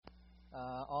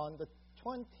on the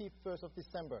 21st of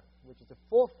December, which is the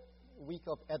fourth week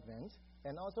of Advent,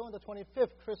 and also on the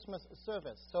 25th Christmas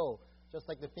service. So, just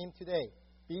like the theme today,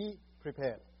 be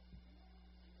prepared.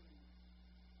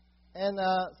 And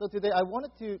so today I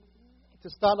wanted to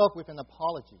start off with an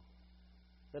apology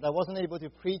that I wasn't able to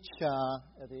preach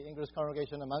at the English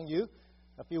congregation among you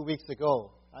a few weeks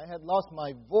ago. I had lost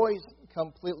my voice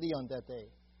completely on that day.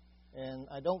 And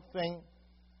I don't think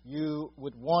you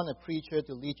would want a preacher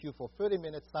to lead you for 30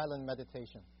 minutes silent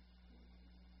meditation.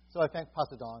 So I thank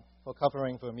Pastor Don for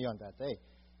covering for me on that day.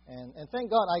 And thank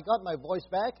God I got my voice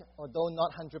back, although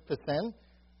not 100%.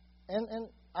 And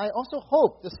I also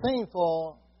hope the same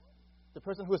for the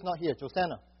person who is not here,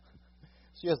 Josanna.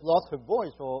 She has lost her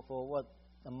voice for what,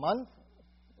 a month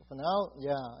for now?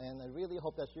 Yeah, and I really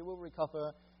hope that she will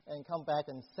recover and come back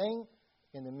and sing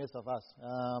in the midst of us.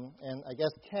 And I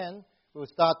guess Ken will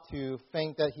start to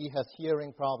think that he has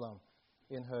hearing problem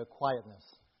in her quietness.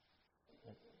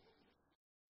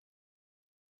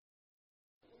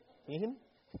 Can you hear me?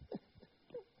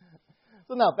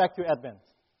 So now back to Advent.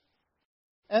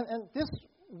 And this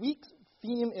week's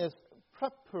theme is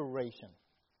preparation.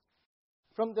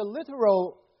 From the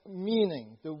literal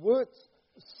meaning, the words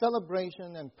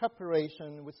celebration and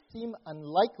preparation would seem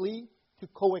unlikely to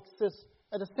coexist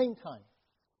at the same time.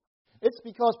 It's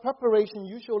because preparation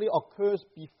usually occurs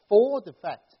before the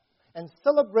fact, and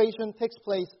celebration takes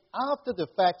place after the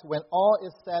fact when all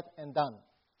is said and done.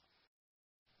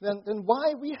 Then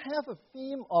why we have a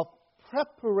theme of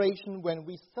preparation when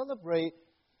we celebrate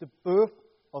the birth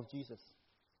of Jesus?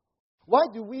 Why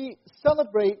do we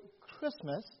celebrate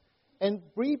Christmas and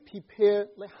be prepared?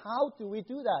 Like, how do we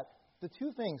do that? The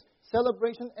two things,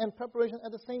 celebration and preparation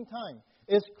at the same time.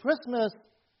 Is Christmas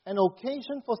an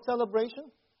occasion for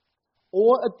celebration?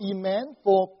 Or a demand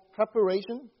for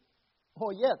preparation?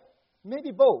 Or yet,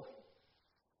 maybe both.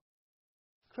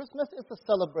 Christmas is a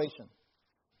celebration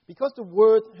because the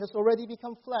Word has already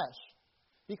become flesh.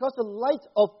 Because the light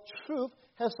of truth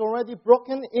has already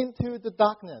broken into the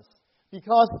darkness.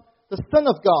 Because the Son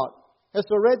of God has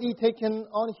already taken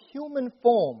on human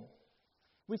form.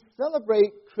 We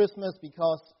celebrate Christmas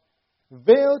because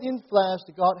veiled in flesh,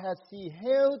 God has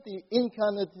beheld the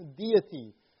incarnate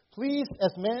deity, pleased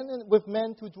as man and with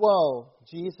men to dwell,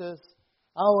 Jesus,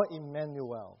 our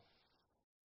Emmanuel.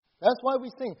 That's why we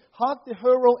sing, hark the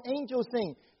herald angels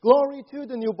sing, glory to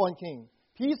the newborn King,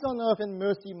 peace on earth and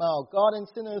mercy mild, God and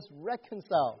sinners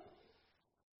reconcile.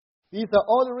 These are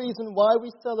all the reasons why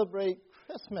we celebrate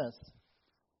Christmas.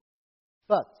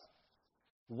 But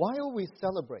while we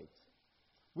celebrate,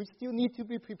 we still need to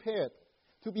be prepared,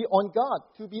 to be on guard,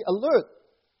 to be alert.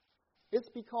 It's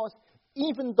because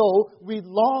even though we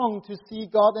long to see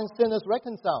God and sinners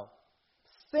reconciled,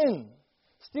 sin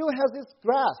still has its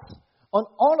grasp on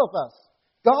all of us.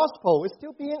 Gospel is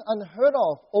still being unheard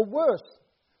of, or worse,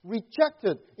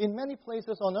 rejected in many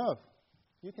places on earth.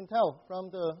 You can tell from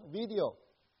the video.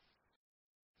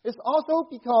 It's also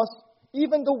because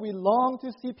even though we long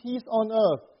to see peace on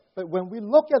earth, but when we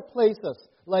look at places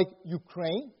like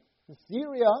Ukraine,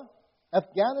 Syria,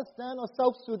 Afghanistan, or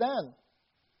South Sudan,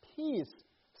 peace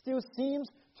still seems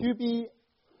to be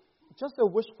just a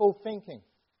wishful thinking.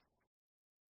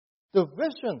 The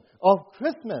vision of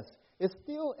Christmas is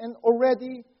still an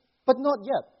already, but not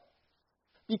yet.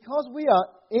 Because we are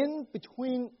in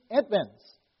between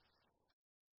Advents.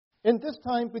 In this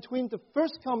time between the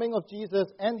first coming of Jesus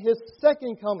and His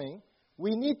second coming,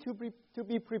 we need to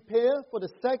be prepared for the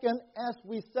second as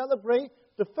we celebrate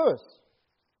the first.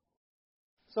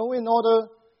 So in order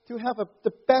to have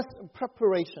the best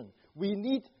preparation, we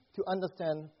need to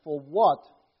understand for what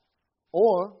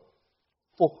or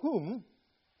for whom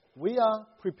we are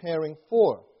preparing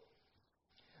for.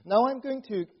 Now I'm going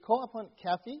to call upon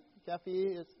Kathy. Kathy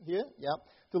is here,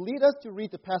 to lead us to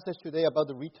read the passage today about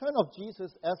the return of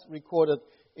Jesus as recorded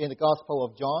in the Gospel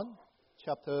of John,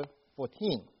 chapter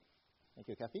 14. Thank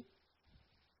you, Kathy.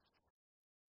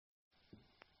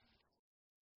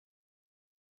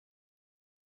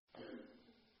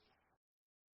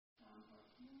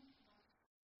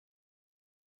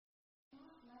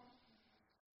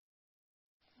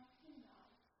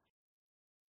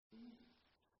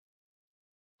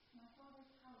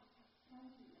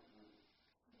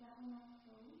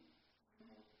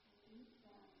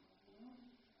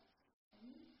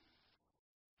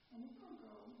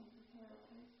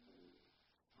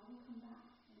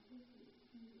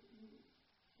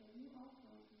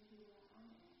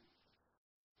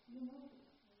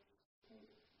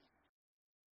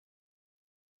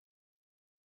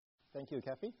 Thank you,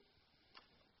 Kathy.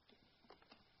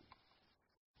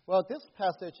 Well, this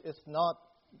passage is not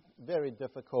very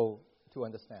difficult to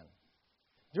understand.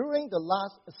 During the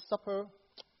Last Supper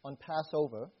on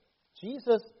Passover,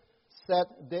 Jesus said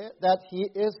that he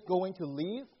is going to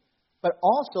leave, but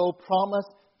also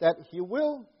promised that he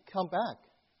will come back.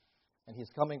 And he's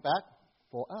coming back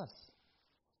for us.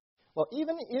 Well,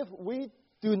 even if we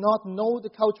do not know the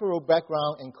cultural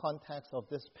background and context of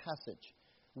this passage,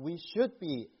 we should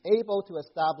be able to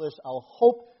establish our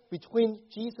hope between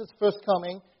Jesus' first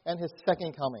coming and his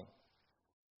second coming.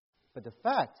 But the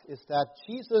fact is that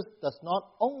Jesus does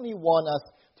not only want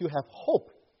us to have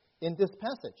hope in this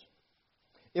passage.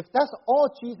 If that's all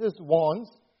Jesus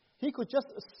wants, he could just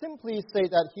simply say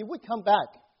that he would come back,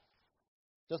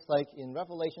 just like in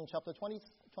Revelation chapter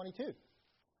 22.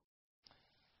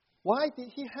 Why did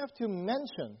he have to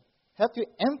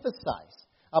emphasize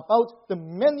about the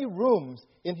many rooms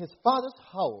in his Father's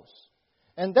house,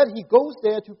 and that he goes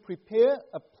there to prepare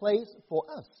a place for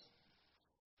us?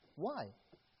 Why?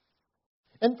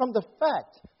 And from the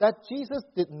fact that Jesus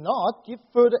did not give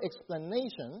further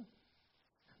explanation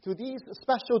to these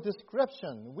special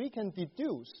descriptions, we can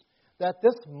deduce that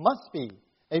this must be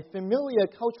a familiar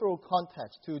cultural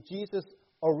context to Jesus'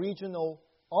 original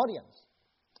audience.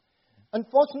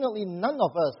 Unfortunately, none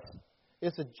of us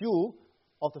is a Jew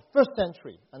of the first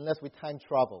century unless we time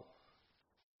travel.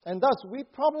 And thus, we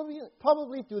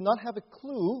probably do not have a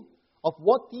clue of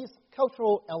what these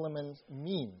cultural elements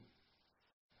mean.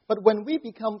 But when we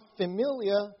become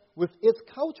familiar with its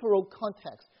cultural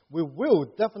context, we will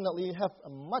definitely have a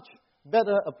much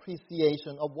better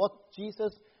appreciation of what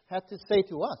Jesus had to say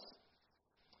to us.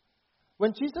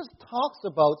 When Jesus talks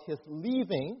about his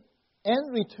leaving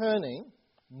and returning,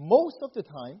 most of the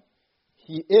time,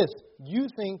 he is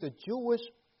using the Jewish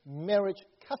marriage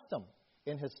custom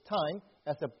in his time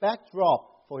as a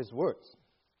backdrop for his words.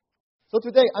 So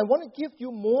today, I want to give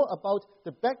you more about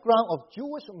the background of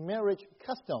Jewish marriage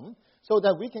custom so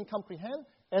that we can comprehend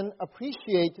and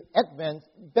appreciate Advent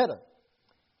better.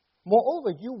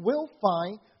 Moreover, you will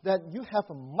find that you have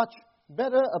a much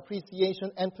better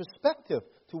appreciation and perspective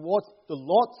towards the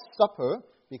Lord's Supper,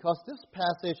 because this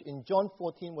passage in John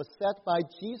 14 was said by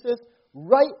Jesus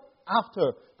right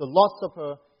after the Lord's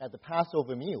Supper at the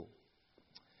Passover meal.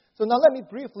 So now let me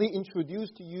briefly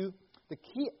introduce to you the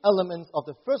key elements of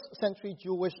the first century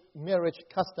Jewish marriage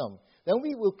custom. Then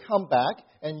we will come back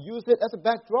and use it as a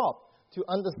backdrop to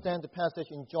understand the passage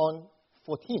in John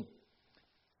 14.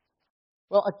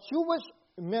 Well, a Jewish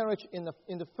marriage in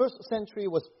the first century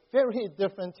was very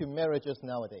different to marriages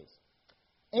nowadays.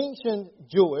 Ancient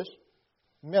Jewish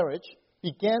marriage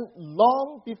began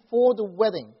long before the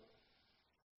wedding.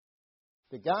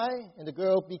 The guy and the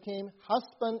girl became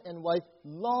husband and wife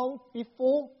long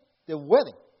before the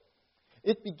wedding.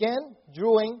 It began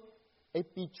during a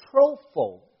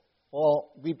betrothal, or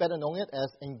we better know it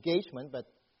as engagement, but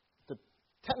the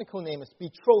technical name is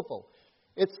betrothal.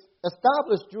 It's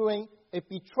established during a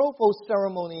betrothal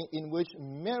ceremony in which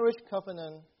marriage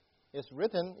covenant is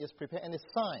written, is prepared, and is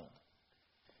signed.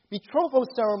 Betrothal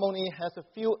ceremony has a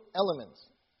few elements,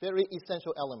 very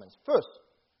essential elements. First,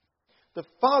 the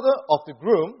father of the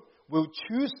groom will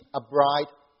choose a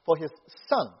bride for his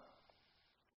son.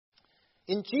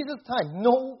 In Jesus' time,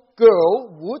 no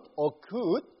girl would or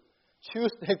could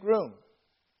choose their groom.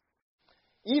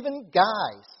 Even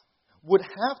guys would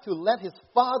have to let his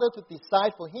father to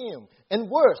decide for him. And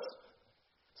worse,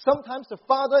 sometimes the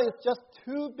father is just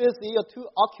too busy or too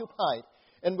occupied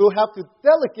and will have to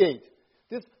delegate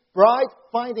this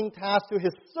bride-finding task to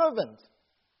his servant,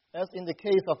 as in the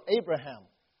case of Abraham.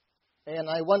 And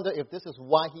I wonder if this is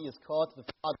why he is called the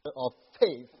father of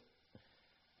faith.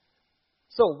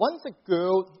 So once a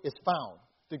girl is found,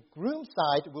 the groom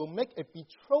side will make a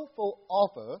betrothal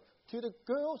offer to the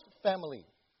girl's family.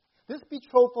 This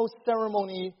betrothal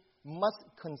ceremony must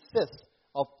consist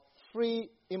of three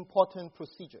important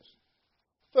procedures.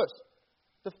 First,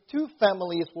 the two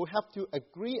families will have to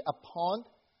agree upon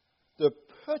the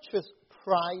purchase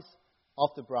price of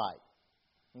the bride.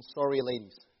 I'm sorry,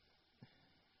 ladies.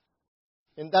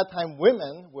 In that time,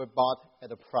 women were bought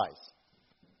at a price.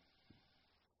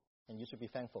 And you should be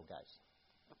thankful, guys.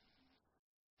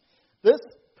 This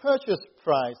purchase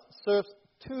price serves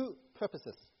two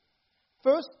purposes.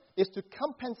 First is to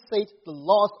compensate the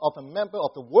loss of a member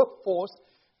of the workforce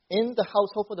in the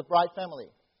household for the bride family.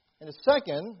 And the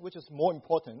second, which is more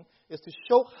important, is to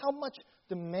show how much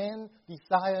the man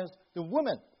desires the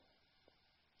woman.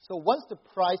 So once the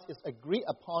price is agreed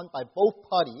upon by both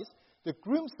parties, the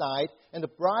groom side and the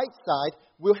bride side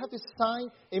will have to sign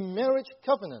a marriage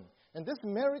covenant. And this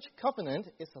marriage covenant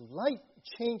is a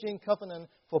life-changing covenant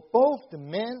for both the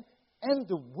man and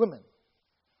the woman.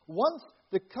 Once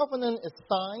the covenant is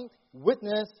signed,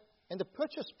 witnessed, and the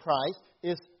purchase price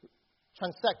is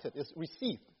transacted, is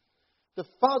received, the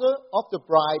father of the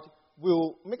bride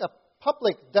will make a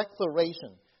public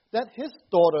declaration that his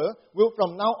daughter will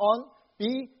from now on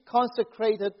be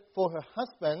consecrated for her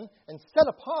husband and set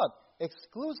apart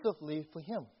exclusively for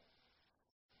him.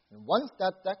 And once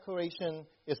that declaration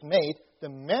is made, the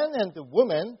man and the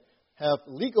woman have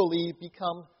legally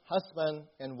become husband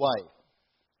and wife.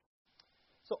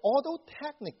 So although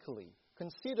technically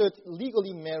considered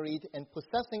legally married and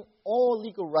possessing all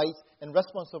legal rights and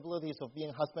responsibilities of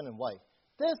being husband and wife,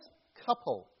 this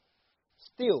couple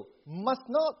still must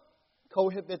not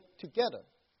cohabit together.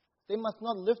 They must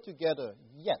not live together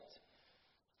yet.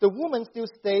 The woman still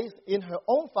stays in her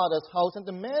own father's house, and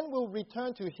the man will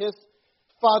return to his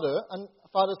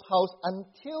father's house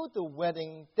until the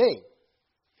wedding day.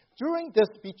 During this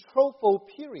betrothal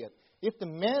period, if the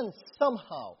man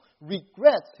somehow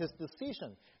regrets his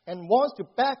decision and wants to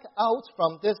back out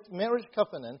from this marriage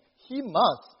covenant, he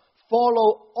must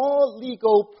follow all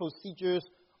legal procedures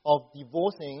of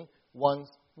divorcing one's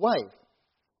wife.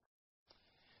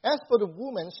 As for the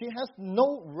woman, she has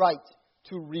no right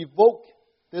to revoke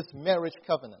this marriage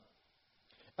covenant.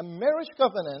 A marriage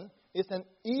covenant is an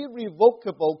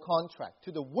irrevocable contract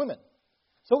to the woman.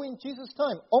 So in Jesus'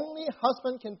 time, only a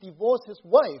husband can divorce his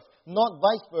wife, not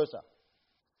vice versa.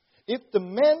 If the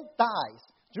man dies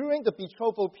during the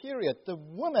betrothal period, the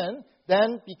woman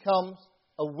then becomes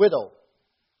a widow.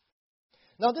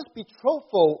 Now, this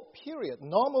betrothal period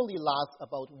normally lasts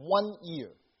about 1 year.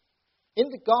 In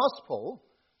the Gospel,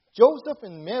 Joseph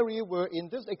and Mary were in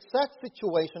this exact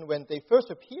situation when they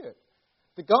first appeared.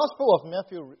 The Gospel of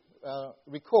Matthew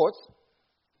records,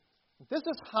 this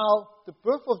is how the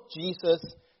birth of Jesus,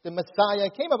 the Messiah,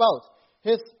 came about.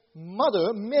 His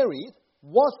mother, Mary,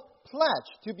 was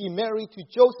pledged to be married to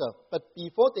Joseph, but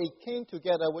before they came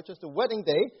together, which is the wedding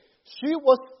day, she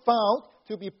was found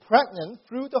to be pregnant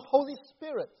through the Holy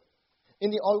Spirit.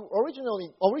 In the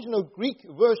original Greek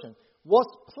version, was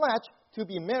pledged to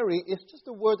be married is just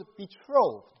the word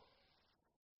betrothed.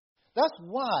 That's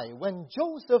why when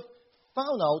Joseph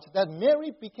found out that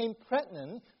Mary became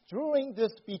pregnant during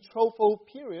this betrothal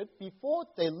period, before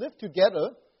they lived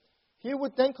together, he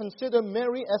would then consider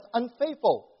Mary as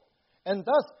unfaithful, and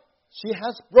thus she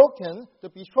has broken the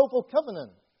betrothal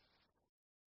covenant.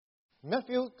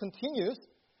 Matthew continues,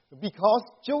 because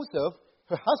Joseph,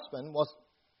 her husband, was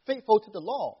faithful to the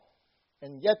law,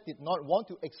 and yet did not want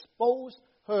to expose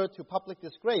her to public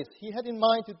disgrace. He had in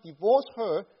mind to divorce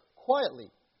her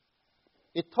quietly.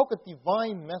 It took a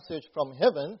divine message from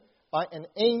heaven by an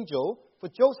angel for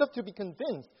Joseph to be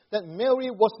convinced that Mary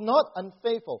was not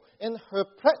unfaithful, and her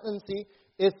pregnancy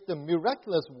is the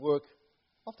miraculous work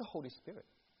of the Holy Spirit.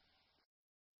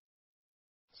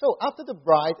 So after the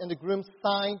bride and the groom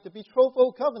signed the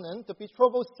betrothal covenant, the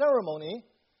betrothal ceremony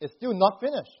is still not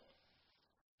finished.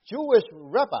 Jewish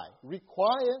rabbi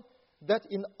required that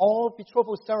in all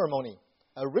betrothal ceremony,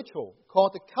 a ritual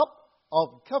called the cup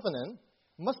of covenant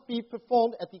must be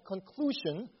performed at the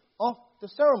conclusion of the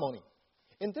ceremony.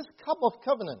 In this cup of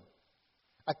covenant,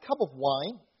 a cup of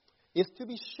wine is to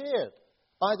be shared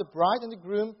by the bride and the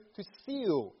groom to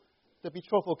seal the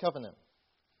betrothal covenant.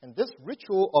 And this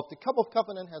ritual of the cup of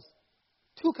covenant has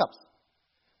 2 cups.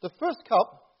 The first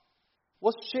cup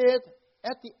was shared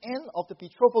at the end of the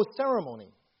betrothal ceremony.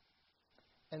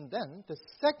 And then the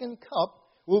second cup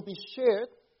will be shared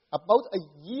about a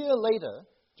year later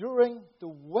during the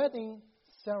wedding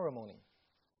ceremony.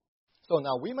 So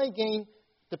now we may gain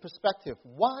the perspective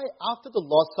why after the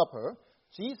Lord's Supper,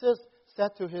 Jesus said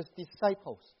to his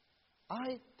disciples,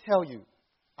 I tell you,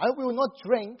 I will not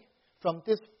drink from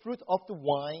this fruit of the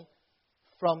wine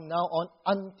from now on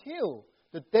until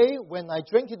the day when I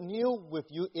drink it new with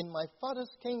you in my Father's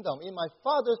kingdom, in my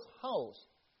Father's house.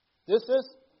 This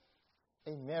is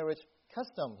a marriage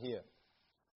custom here.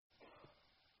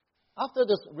 After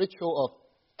this ritual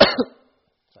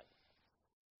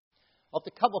of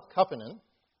the cup of covenant,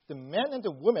 the man and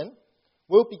the woman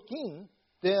will begin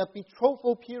their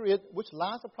betrothal period, which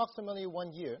lasts approximately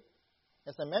 1 year.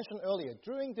 As I mentioned earlier,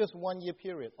 during this 1 year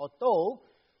period, although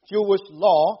Jewish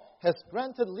law has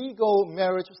granted legal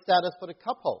marriage status for the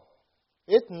couple,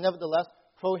 it nevertheless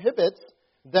prohibits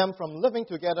them from living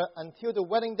together until the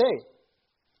wedding day.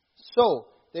 So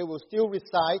they will still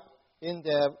reside in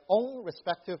their own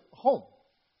respective home.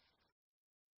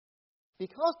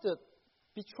 Because the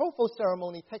betrothal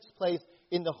ceremony takes place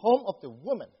in the home of the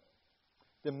woman,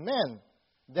 the man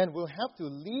then will have to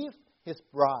leave his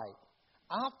bride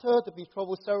after the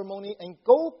betrothal ceremony and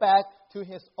go back to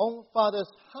his own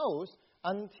father's house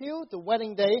until the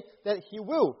wedding day, that he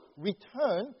will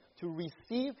return to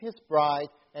receive his bride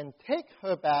and take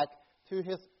her back to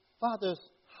his father's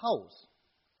house.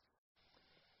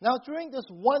 Now, during this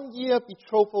 1-year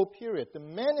betrothal period, the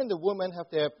man and the woman have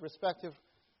their respective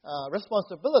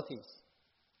responsibilities.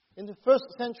 In the first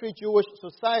century Jewish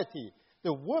society,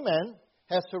 the woman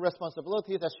has her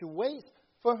responsibility that she waits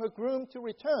for her groom to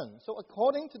return. So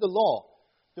according to the law,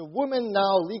 the woman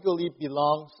now legally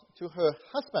belongs to her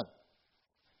husband.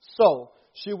 So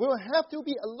she will have to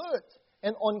be alert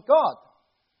and on guard,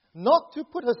 not to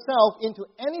put herself into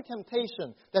any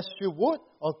temptation that she would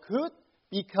or could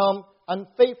become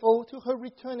unfaithful to her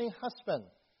returning husband.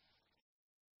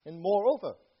 And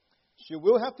moreover, she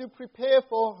will have to prepare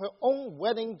for her own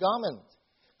wedding garment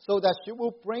so that she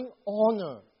will bring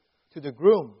honor to the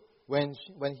groom when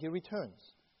he returns.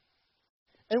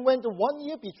 And when the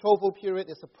 1-year betrothal period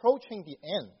is approaching the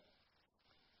end,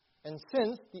 and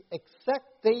since the exact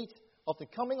date of the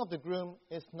coming of the groom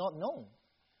is not known,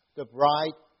 the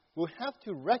bride will have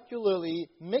to regularly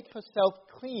make herself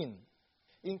clean,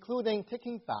 including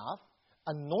taking bath,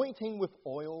 anointing with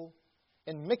oil,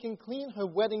 and making clean her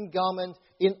wedding garment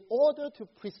in order to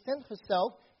present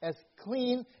herself as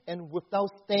clean and without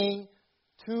stain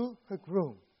to her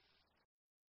groom.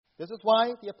 This is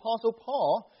why the Apostle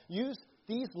Paul used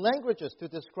these languages to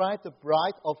describe the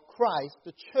bride of Christ,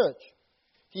 the church.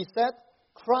 He said,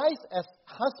 Christ as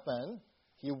husband,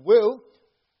 he will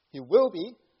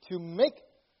be to make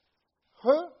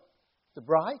her, the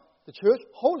bride, the church,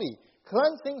 holy,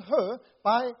 cleansing her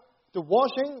by the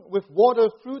washing with water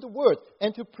through the word,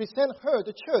 and to present her,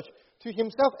 the church, to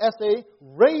himself as a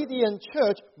radiant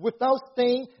church without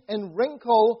stain and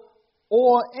wrinkle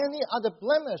or any other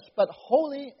blemish, but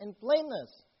holy and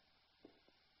blameless.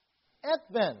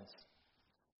 Advent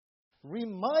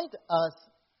remind us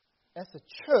as a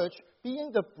church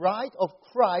being the bride of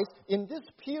Christ in this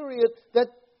period that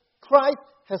Christ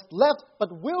has left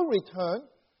but will return.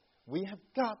 We have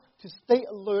got to stay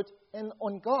alert and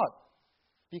on guard,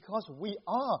 because we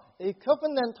are a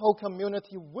covenantal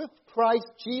community with Christ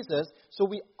Jesus, so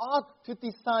we ought to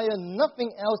desire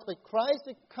nothing else but Christ,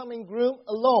 the coming groom,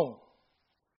 alone.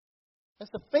 As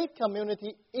a faith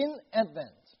community in Advent,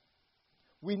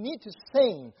 we need to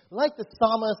sing like the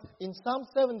psalmist in Psalm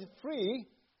 73,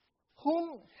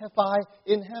 "Whom have I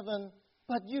in heaven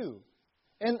but you?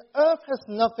 And earth has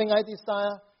nothing I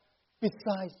desire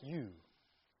besides you."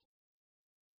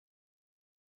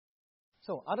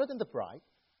 So, other than the bride,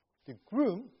 the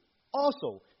groom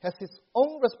also has his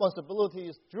own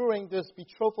responsibilities during this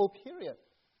betrothal period.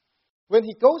 When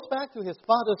he goes back to his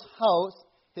father's house,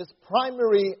 his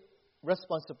primary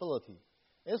responsibility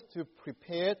is to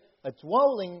prepare a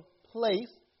dwelling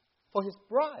place for his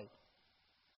bride.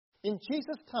 In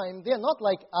Jesus' time, they are not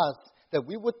like us, that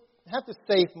we would have to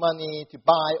save money to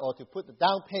buy or to put the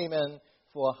down payment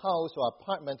for a house or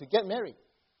apartment to get married.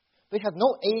 They had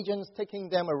no agents taking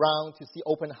them around to see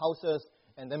open houses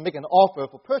and then make an offer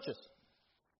for purchase.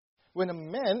 When a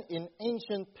man in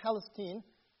ancient Palestine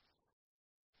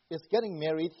is getting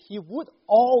married, he would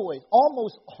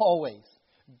almost always,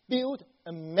 build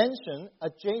a mansion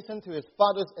adjacent to his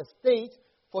father's estate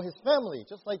for his family,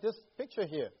 just like this picture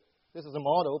here. This is a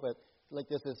model, but like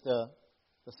this is the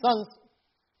son's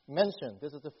mansion.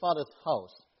 This is the father's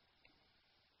house.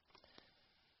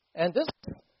 And this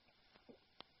is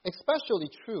especially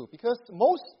true because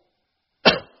most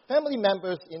family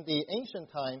members in the ancient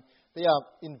time, they are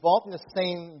involved in the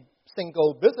same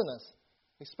single business,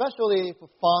 especially for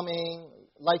farming,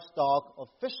 livestock, or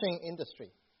fishing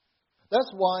industry. That's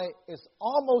why it's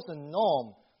almost a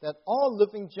norm that all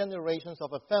living generations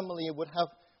of a family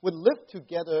would live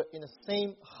together in the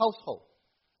same household.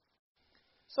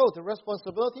 So the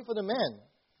responsibility for the man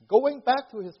going back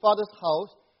to his father's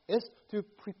house is to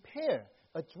prepare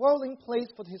a dwelling place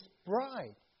for his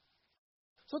bride.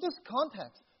 So this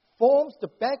context forms the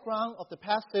background of the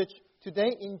passage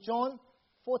today in John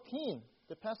 14,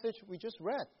 the passage we just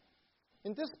read.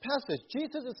 In this passage,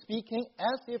 Jesus is speaking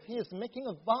as if he is making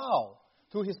a vow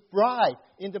to his bride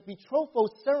in the betrothal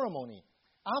ceremony.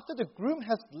 After the groom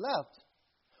has left,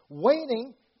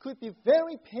 waiting could be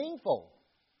very painful.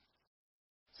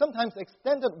 Sometimes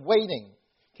extended waiting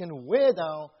can wear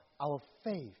down our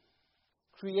faith,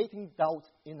 creating doubt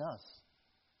in us.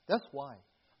 That's why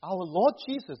our Lord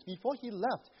Jesus, before he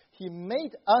left, he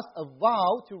made us a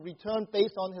vow to return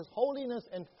based on his holiness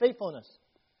and faithfulness.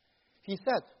 He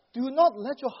said, "Do not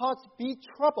let your hearts be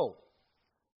troubled."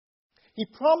 He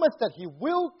promised that he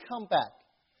will come back.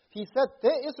 He said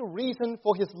there is a reason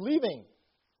for his leaving.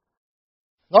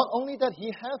 Not only that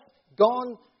he has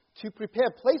gone to prepare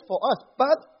a place for us,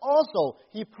 but also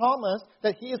he promised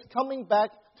that he is coming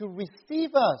back to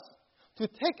receive us, to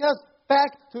take us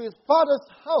back to his Father's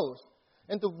house.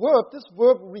 And this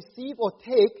verb receive or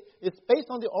take, is based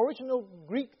on the original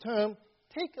Greek term,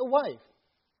 take a wife.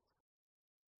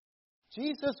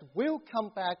 Jesus will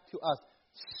come back to us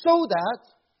so that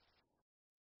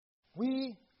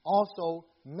we also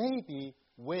may be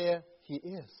where He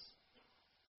is.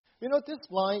 You know, this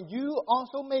line, you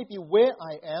also may be where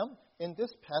I am, in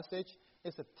this passage,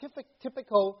 is a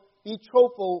typical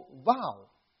betrothal vow.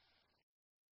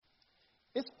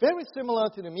 It's very similar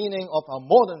to the meaning of our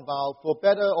modern vow, for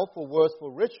better or for worse,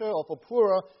 for richer or for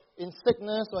poorer, in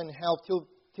sickness or in health,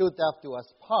 till death do us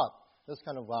part. This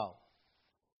kind of vow.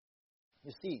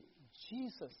 You see,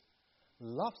 Jesus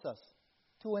loves us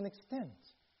to an extent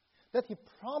that He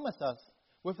promised us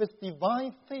with His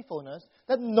divine faithfulness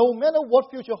that no matter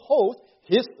what future holds,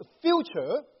 His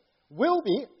future will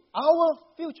be our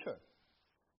future.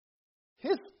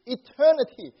 His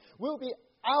eternity will be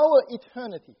our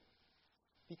eternity.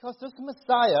 Because this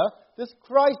Messiah, this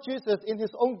Christ Jesus, in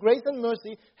His own grace and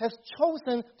mercy, has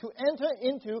chosen to enter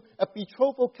into a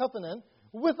betrothal covenant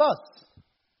with us.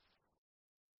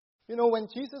 You know, when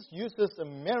Jesus uses a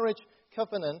marriage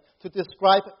covenant to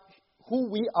describe who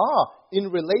we are in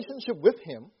relationship with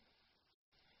Him,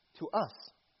 to us,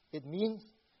 it means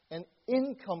an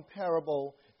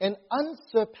incomparable and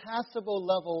unsurpassable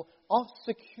level of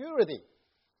security.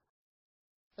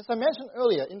 As I mentioned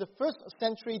earlier, in the first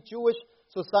century Jewish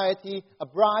society, a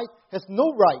bride has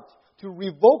no right to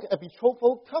revoke a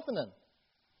betrothal covenant.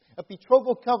 A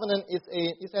betrothal covenant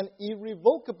is an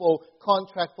irrevocable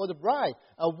contract for the bride.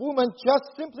 A woman just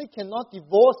simply cannot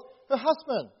divorce her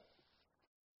husband.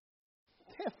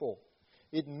 Therefore,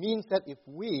 it means that if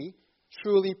we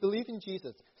truly believe in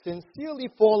Jesus, sincerely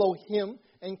follow Him,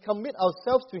 and commit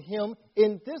ourselves to Him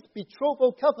in this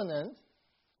betrothal covenant,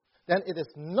 then it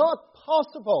is not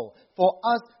possible for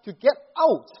us to get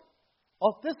out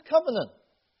of this covenant.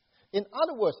 In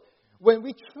other words, when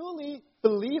we truly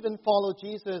believe and follow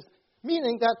Jesus,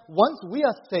 meaning that once we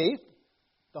are saved,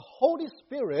 the Holy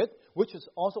Spirit, which is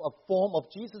also a form of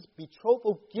Jesus'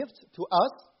 betrothal gift to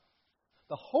us,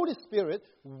 the Holy Spirit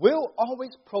will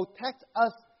always protect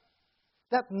us,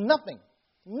 that nothing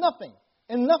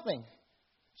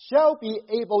shall be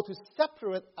able to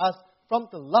separate us from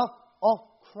the love of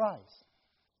Christ.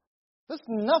 There's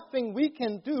nothing we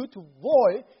can do to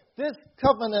void this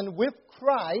covenant with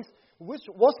Christ, which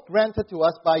was granted to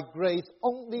us by grace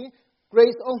only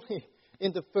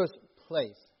in the first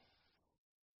place.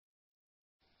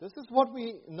 This is what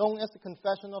we know as the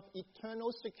confession of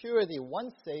eternal security.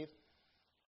 Once saved,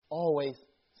 always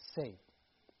saved.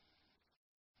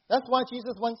 That's why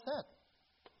Jesus once said,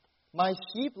 "My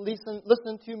sheep listen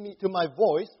to my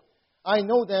voice. I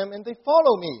know them and they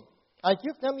follow me. I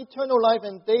give them eternal life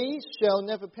and they shall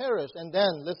never perish." And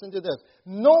then, listen to this,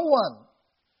 "No one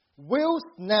will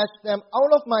snatch them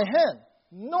out of my hand."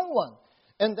 No one.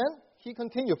 And then He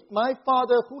continues, "My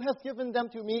Father who has given them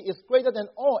to me is greater than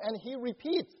all." And He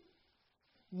repeats,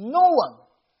 "No one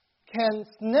can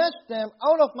snatch them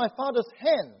out of my Father's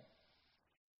hand."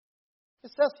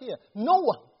 It says here, no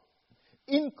one,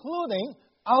 including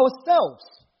ourselves.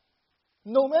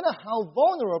 No matter how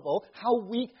vulnerable, how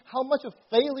weak, how much of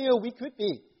failure we could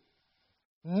be,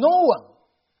 no one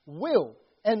will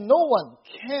and no one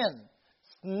can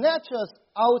snatch us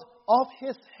out of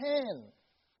His hand.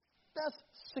 That's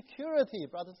security,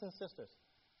 brothers and sisters.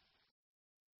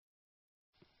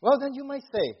 Well, then you might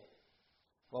say,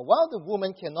 well, while the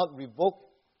woman cannot revoke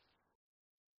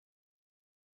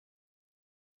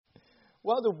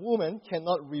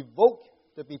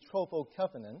the betrothal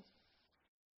covenant,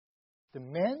 the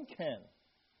man can,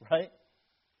 right?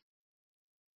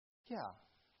 Yeah.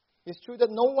 It's true that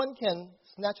no one can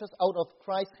snatch us out of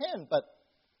Christ's hand, but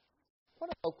what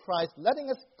about Christ letting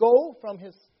us go from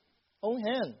His own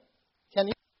hand? Can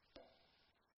He?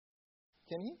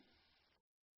 Can He?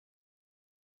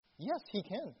 Yes, He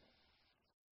can.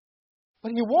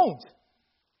 But He won't.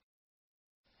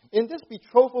 In this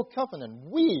betrothal covenant,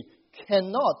 we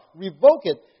cannot revoke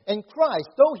it, and Christ,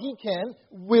 though He can,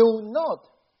 will not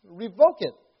revoke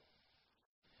it.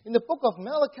 In the book of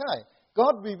Malachi,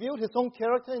 God revealed His own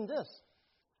character in this.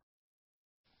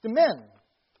 The man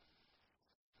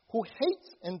who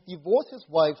hates and divorces his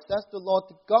wife, says the Lord,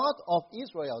 the God of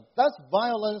Israel, does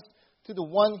violence to the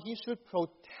one He should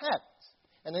protect.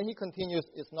 And then He continues,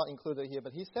 it's not included here,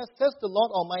 but He says the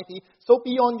Lord Almighty, so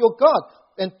be on your guard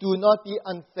and do not be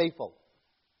unfaithful.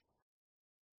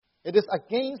 It is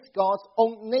against God's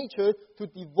own nature to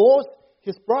divorce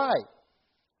His bride.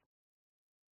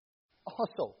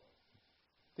 Also,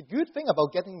 the good thing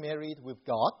about getting married with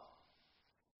God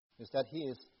is that He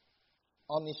is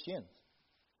omniscient.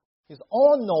 He's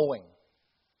all-knowing.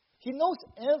 He knows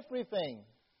everything.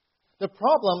 The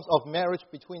problems of marriage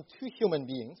between two human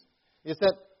beings is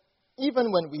that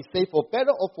even when we say for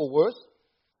better or for worse,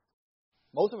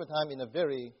 most of the time in a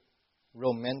very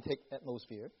romantic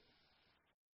atmosphere,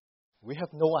 we have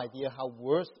no idea how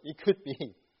worse it could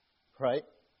be, right?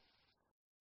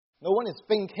 No one is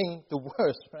thinking the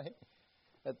worst, right,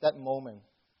 at that moment.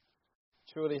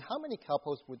 Truly, how many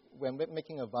couples would, when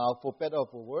making a vow for better or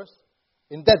for worse,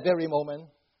 in that very moment,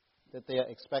 that they are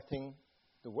expecting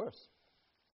the worst?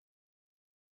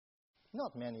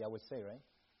 Not many, I would say, right?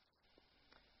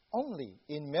 Only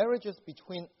in marriages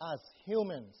between us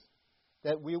humans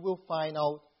that we will find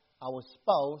out our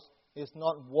spouse is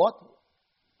not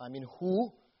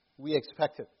who we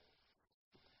expected.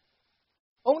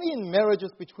 Only in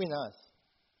marriages between us,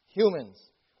 humans,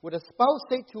 would a spouse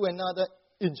say to another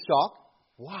in shock,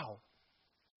 "Wow,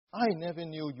 I never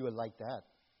knew you were like that."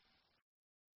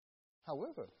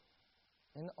 However,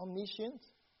 an omniscient,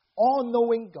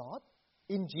 all-knowing God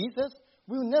in Jesus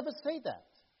will never say that.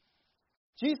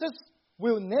 Jesus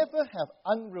will never have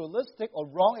unrealistic or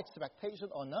wrong expectation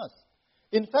on us.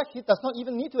 In fact, He does not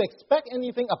even need to expect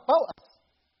anything about us.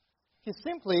 He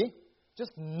simply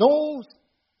just knows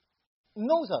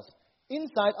us,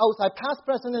 inside, outside, past,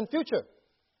 present, and future.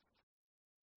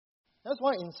 That's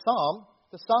why in Psalm,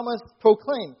 the psalmist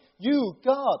proclaimed, "You,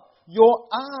 God, your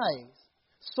eyes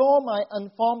saw my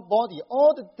unformed body.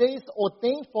 All the days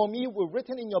ordained for me were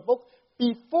written in your book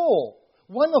before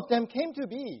one of them came to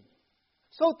be."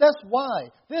 So that's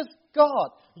why this God,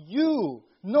 you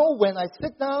know when I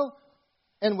sit down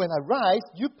and when I rise,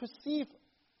 you perceive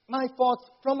my thoughts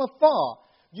from afar.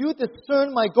 You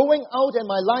discern my going out and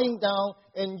my lying down,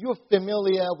 and you're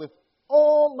familiar with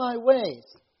all my ways.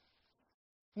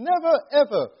 Never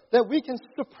ever that we can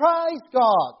surprise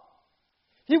God.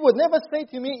 He would never say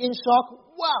to me in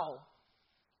shock, "Wow,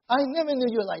 I never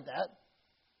knew you were like that."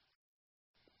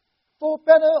 For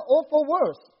better or for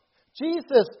worse,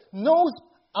 Jesus knows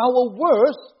our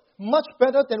worst much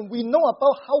better than we know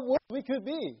about how worse we could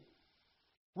be.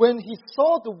 When He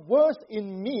saw the worst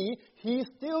in me, He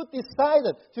still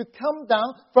decided to come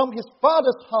down from His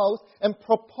Father's house and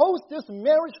propose this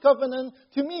marriage covenant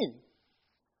to me.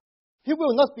 He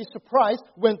will not be surprised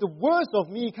when the worst of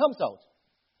me comes out.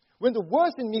 When the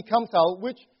worst in me comes out,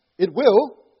 which it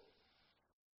will,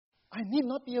 I need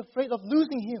not be afraid of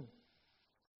losing Him.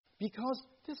 Because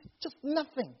there's just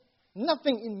nothing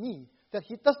in me that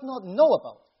He does not know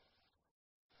about.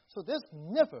 So there's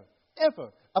never,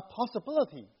 ever a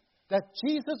possibility that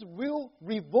Jesus will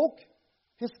revoke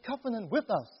His covenant with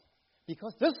us,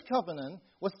 because this covenant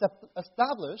was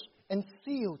established and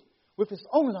sealed with His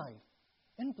own life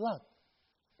and blood.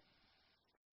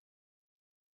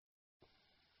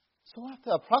 So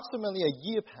after approximately a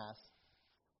year passed,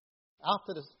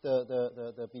 after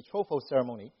the betrothal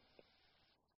ceremony,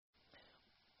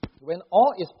 when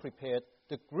all is prepared,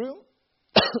 the groom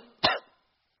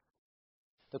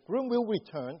will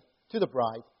return to the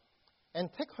bride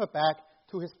and take her back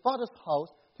to his father's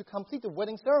house to complete the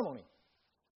wedding ceremony.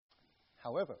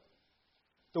 However,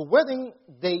 the wedding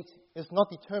date is not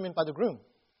determined by the groom,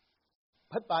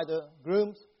 but by the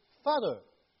groom's father.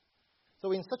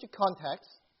 So in such a context,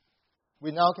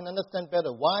 we now can understand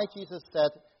better why Jesus said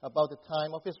about the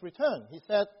time of His return. He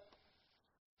said,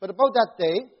 "But about that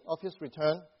day of His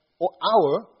return, or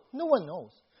hour, no one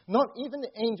knows. Not even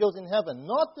the angels in heaven,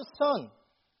 not the Son,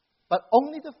 but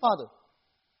only the Father.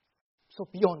 So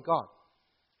be on guard.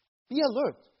 Be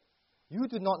alert. You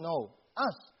do not know.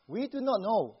 We do not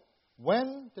know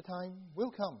when the time will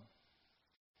come."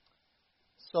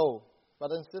 So,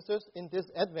 brothers and sisters, in this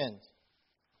Advent,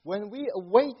 when we are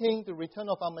awaiting the return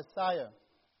of our Messiah,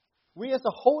 we as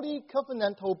a holy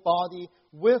covenantal body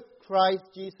with Christ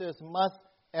Jesus must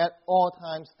at all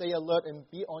times stay alert and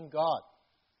be on guard.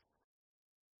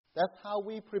 That's how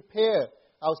we prepare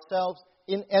ourselves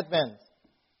in Advent.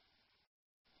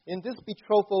 In this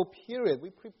betrothal period,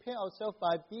 we prepare ourselves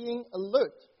by being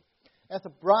alert. As a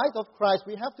bride of Christ,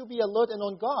 we have to be alert and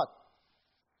on guard,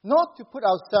 not to put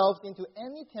ourselves into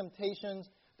any temptations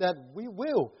that we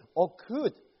will or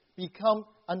could become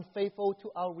unfaithful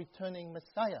to our returning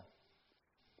Messiah.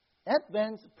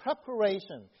 Advent's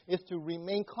preparation is to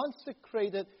remain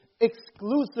consecrated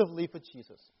exclusively for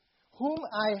Jesus, whom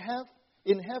I have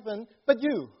in heaven but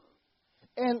you,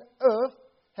 and earth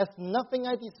has nothing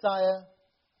I desire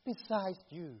besides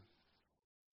you.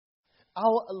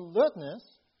 Our alertness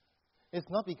is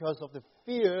not because of the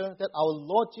fear that our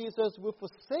Lord Jesus will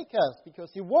forsake us,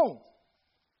 because He won't,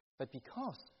 but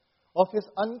because of His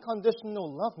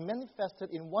unconditional love manifested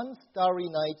in one starry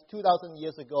night 2,000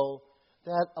 years ago,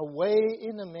 that away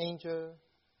in a manger,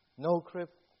 no crib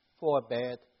for a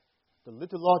bed, the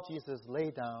little Lord Jesus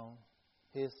laid down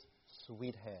his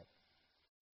sweet head.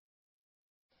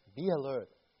 Be alert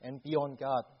and be on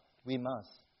guard. We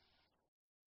must.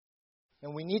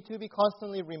 And we need to be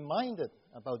constantly reminded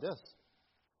about this.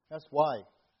 That's why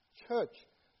church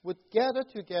would gather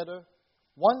together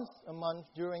once a month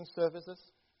during services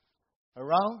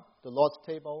around the Lord's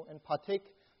table and partake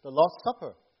the Lord's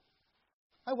Supper.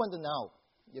 I wonder now,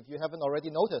 if you haven't already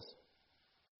noticed,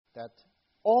 that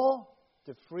all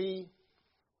the three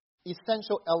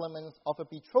essential elements of a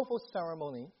betrothal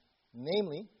ceremony,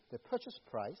 namely the purchase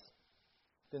price,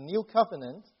 the new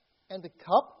covenant, and the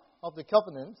cup of the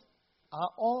covenant, are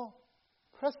all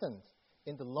present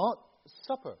in the Lord's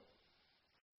Supper.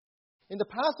 In the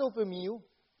Passover meal,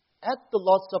 at the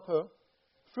Lord's Supper,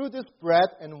 through this bread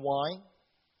and wine,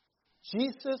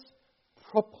 Jesus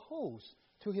proposed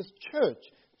to his church.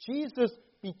 Jesus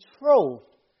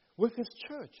betrothed with his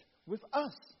church, with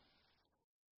us.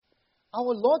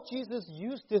 Our Lord Jesus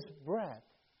used this bread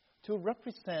to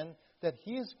represent that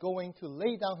he is going to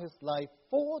lay down his life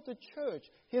for the church.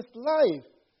 His life,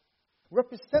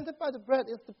 represented by the bread,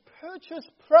 is the purchase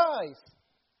price.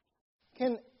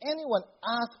 Can anyone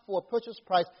ask for a purchase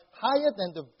price higher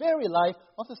than the very life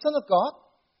of the Son of God?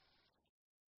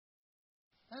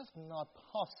 That's not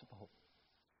possible.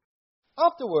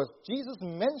 Afterwards, Jesus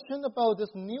mentioned about this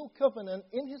new covenant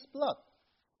in his blood.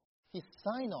 He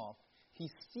signed off, he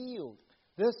sealed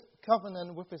this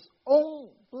covenant with his own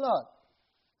blood.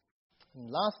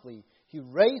 And lastly, he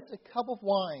raised a cup of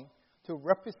wine to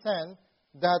represent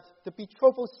that the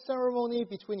betrothal ceremony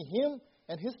between him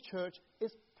and his church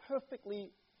is perfectly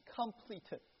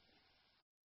completed.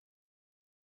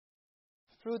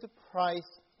 Through the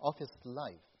price of his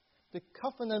life, the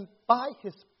covenant by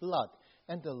his blood,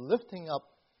 and the lifting up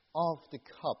of the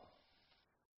cup,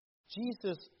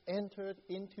 Jesus entered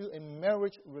into a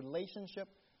marriage relationship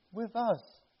with us.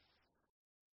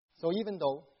 So even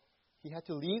though he had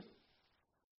to leave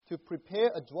to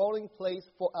prepare a dwelling place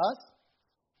for us,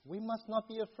 we must not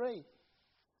be afraid.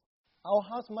 Our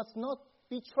hearts must not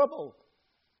be troubled.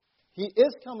 He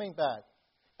is coming back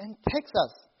and takes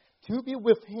us to be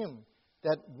with him,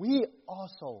 that we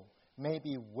also may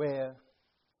be where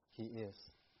he is.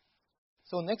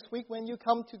 So next week when you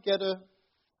come together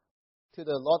to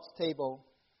the Lord's table,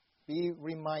 be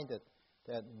reminded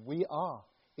that we are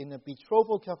in a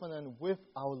betrothal covenant with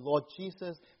our Lord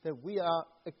Jesus, that we are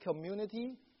a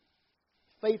community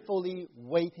faithfully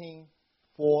waiting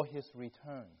for his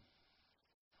return.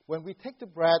 When we take the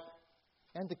bread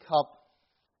and the cup,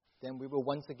 then we will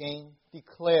once again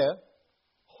declare,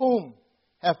 "Whom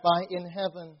have I in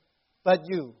heaven but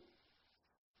you?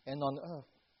 And on earth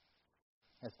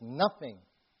has nothing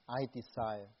I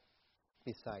desire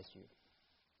besides you."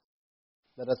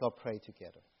 Let us all pray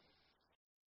together.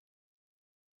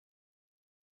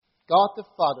 God the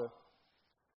Father,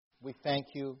 we thank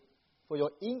you for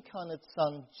your incarnate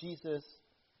Son, Jesus,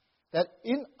 that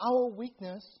in our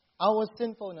weakness, our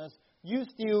sinfulness, you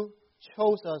still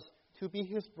chose us to be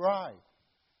his bride.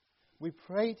 We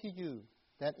pray to you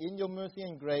that in your mercy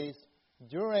and grace,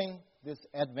 during this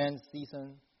Advent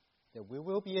season, that we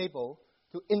will be able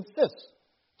to insist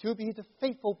to be the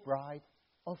faithful bride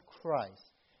of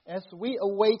Christ. As we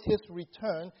await his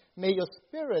return, may your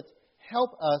Spirit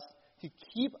help us to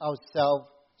keep ourselves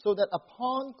so that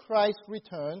upon Christ's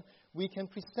return, we can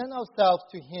present ourselves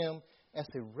to him as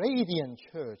a radiant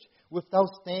church, without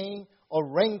stain or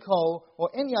wrinkle or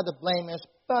any other blemish,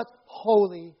 but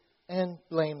holy and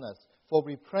blameless. For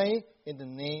we pray in the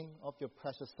name of your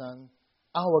precious Son,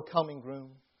 our coming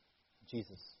groom,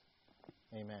 Jesus.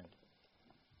 Amen.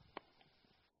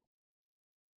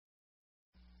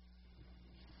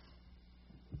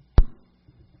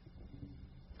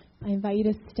 I invite you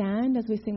to stand as we sing.